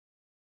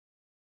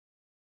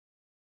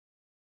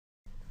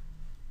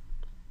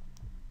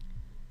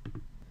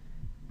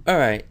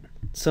Alright,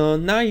 so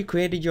now you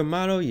created your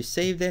model, you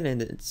saved it,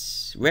 and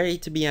it's ready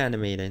to be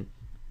animated.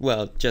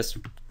 Well, just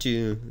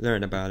to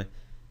learn about it.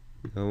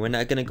 We're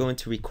not gonna go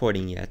into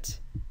recording yet.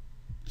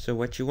 So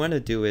what you want to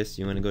do is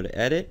you want to go to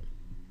edit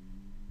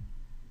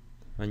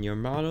on your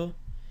model.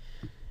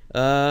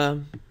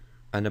 On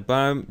the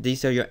bottom,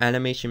 these are your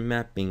animation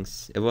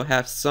mappings. It will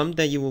have some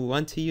that you will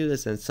want to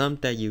use and some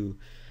that you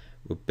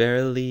will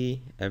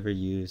barely ever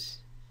use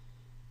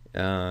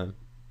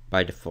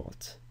by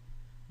default.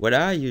 What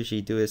I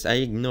usually do is I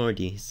ignore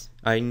these.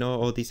 I ignore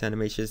all these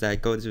animations. I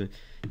go to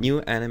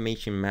new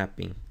animation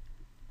mapping.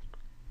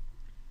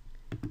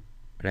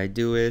 What I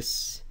do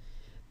is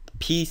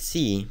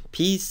PC.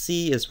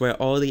 PC is where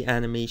all the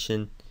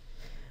animation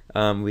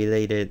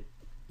related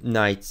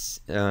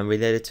knights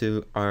related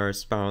to our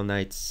spiral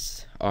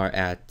knights are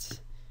at.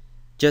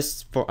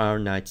 Just for our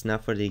knights,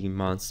 not for the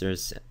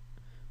monsters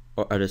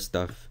or other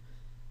stuff.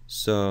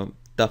 So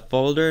the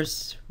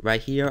folders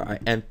right here are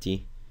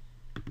empty,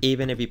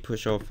 even if you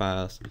push all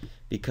files,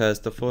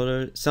 because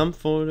some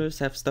folders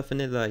have stuff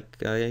in it,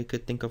 like I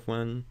could think of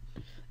one,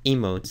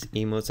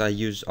 emotes I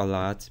use a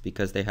lot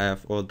because they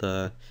have all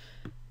the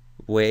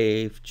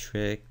wave,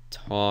 trick,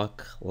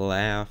 talk,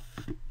 laugh.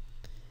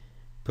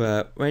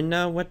 But right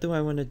now, what do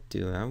I want to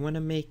do? I want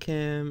to make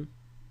him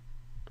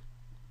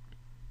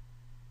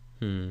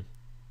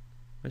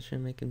what should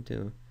I make him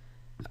do?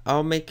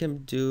 I'll make him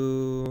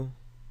do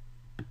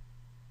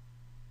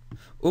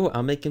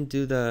I'll make him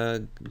do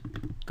the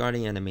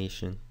guarding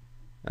animation.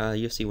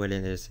 You'll see what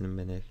it is in a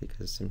minute,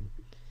 because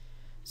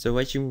so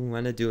what you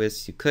want to do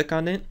is you click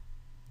on it,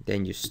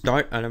 then you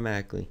start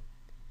automatically.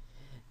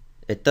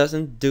 It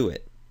doesn't do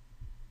it.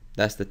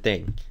 That's the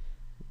thing.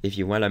 If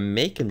you want to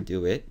make him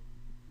do it,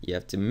 you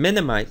have to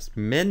minimize.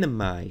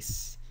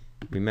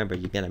 Remember,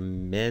 you gotta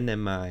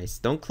minimize.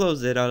 Don't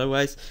close it,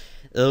 otherwise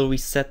it'll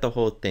reset the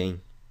whole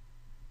thing.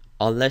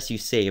 Unless you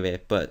save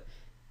it, but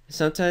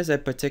sometimes I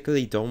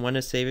particularly don't want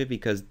to save it,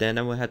 because then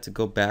I will have to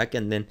go back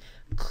and then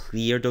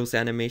clear those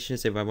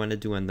animations if I want to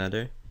do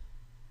another.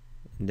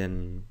 And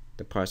then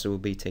the parser will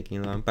be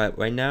taking long. But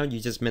right now, you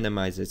just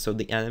minimize it so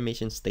the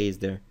animation stays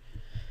there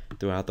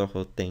throughout the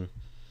whole thing.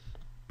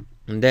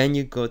 And then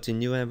you go to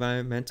new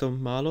environmental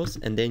models,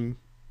 and then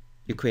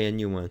you create a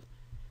new one.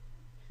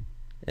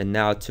 And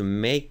now to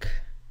make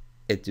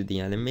it do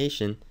the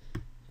animation,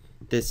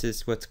 this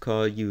is what's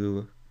called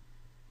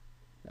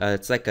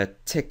it's like a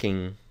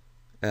ticking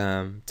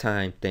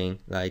time thing.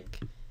 Like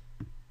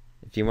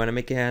if you want to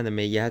make it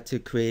animate, you have to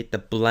create the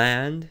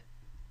bland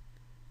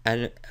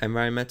and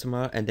environmental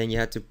model, and then you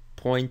have to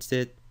point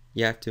it,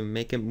 you have to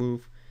make it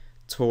move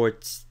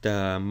towards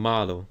the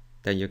model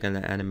that you're gonna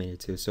animate it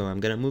to. So I'm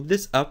gonna move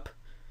this up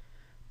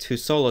to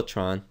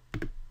Solotron,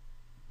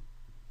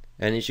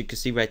 and as you can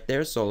see right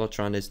there,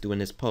 Solotron is doing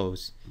his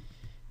pose,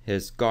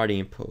 his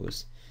guardian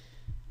pose,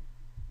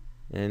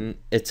 and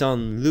it's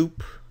on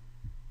loop.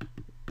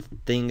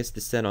 Thing is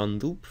to set on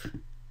loop.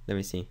 Let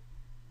me see.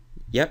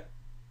 Yep.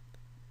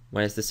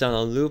 When it's set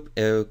on loop,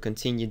 it'll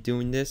continue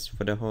doing this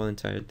for the whole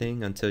entire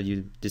thing until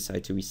you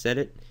decide to reset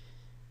it.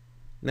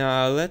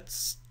 Now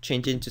let's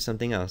change it into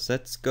something else.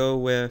 Let's go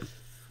with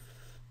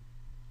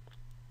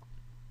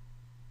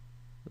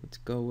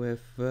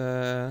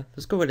a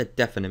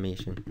depth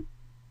animation.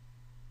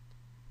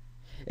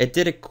 It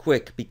did it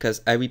quick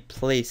because I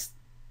replaced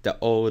the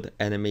old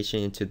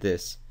animation into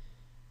this.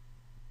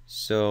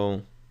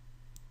 So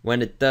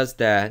when it does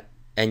that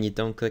and you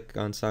don't click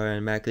on start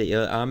automatically,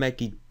 it'll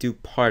automatically do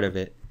part of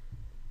it.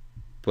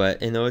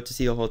 But in order to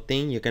see the whole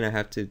thing, you're gonna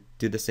have to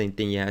do the same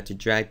thing. You have to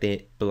drag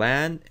the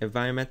bland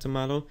environmental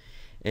model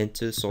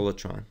into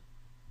Solotron,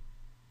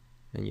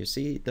 and you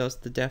see it does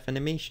the depth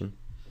animation.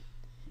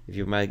 If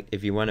you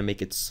want to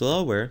make it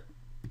slower,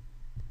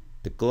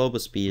 the global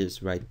speed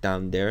is right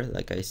down there.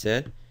 Like I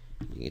said,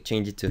 you can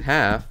change it to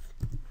half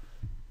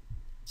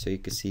so you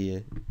can see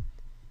it.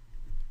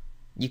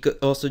 You could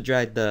also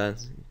drag the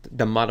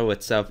model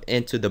itself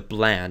into the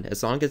bland,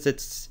 as long as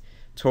it's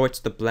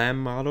towards the bland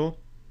model.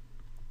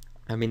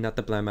 I mean, not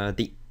the bland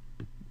model,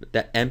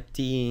 the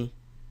empty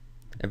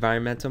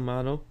environmental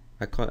model.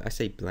 I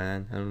say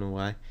bland, I don't know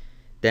why.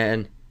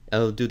 Then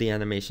it'll do the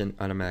animation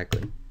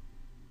automatically.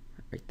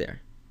 Right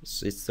there.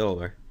 It's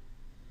slower.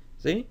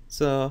 See?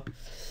 So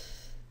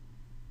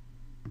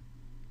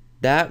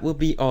that will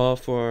be all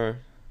for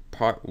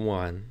part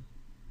 1.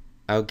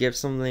 I'll give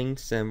some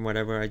links and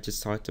whatever I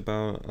just talked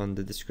about on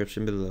the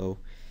description below.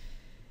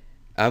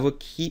 I will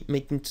keep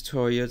making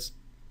tutorials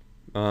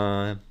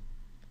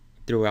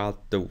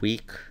throughout the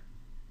week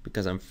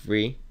because I'm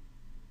free.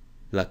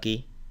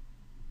 Lucky.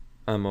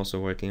 I'm also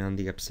working on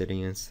the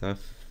obsidian stuff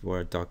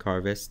for Dark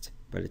Harvest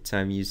by the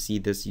time you see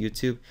this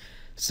YouTube.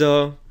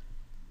 So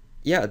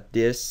yeah,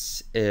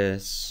 this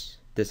has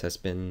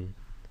been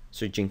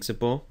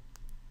Serjinxable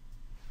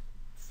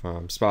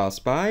from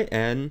Spiralspy,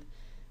 and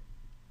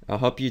I'll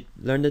help you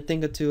learn a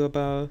thing or two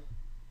about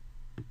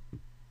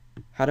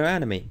how to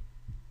animate.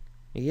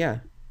 Yeah,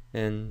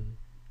 and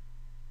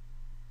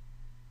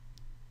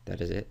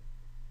that is it.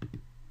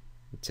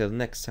 Until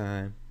next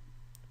time,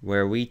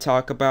 where we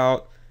talk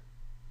about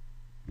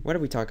what do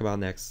we talk about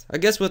next? I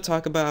guess we'll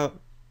talk about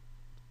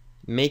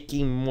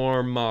making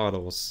more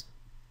models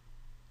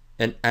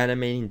and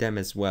animating them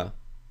as well.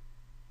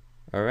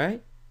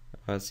 Alright?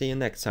 I'll see you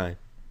next time.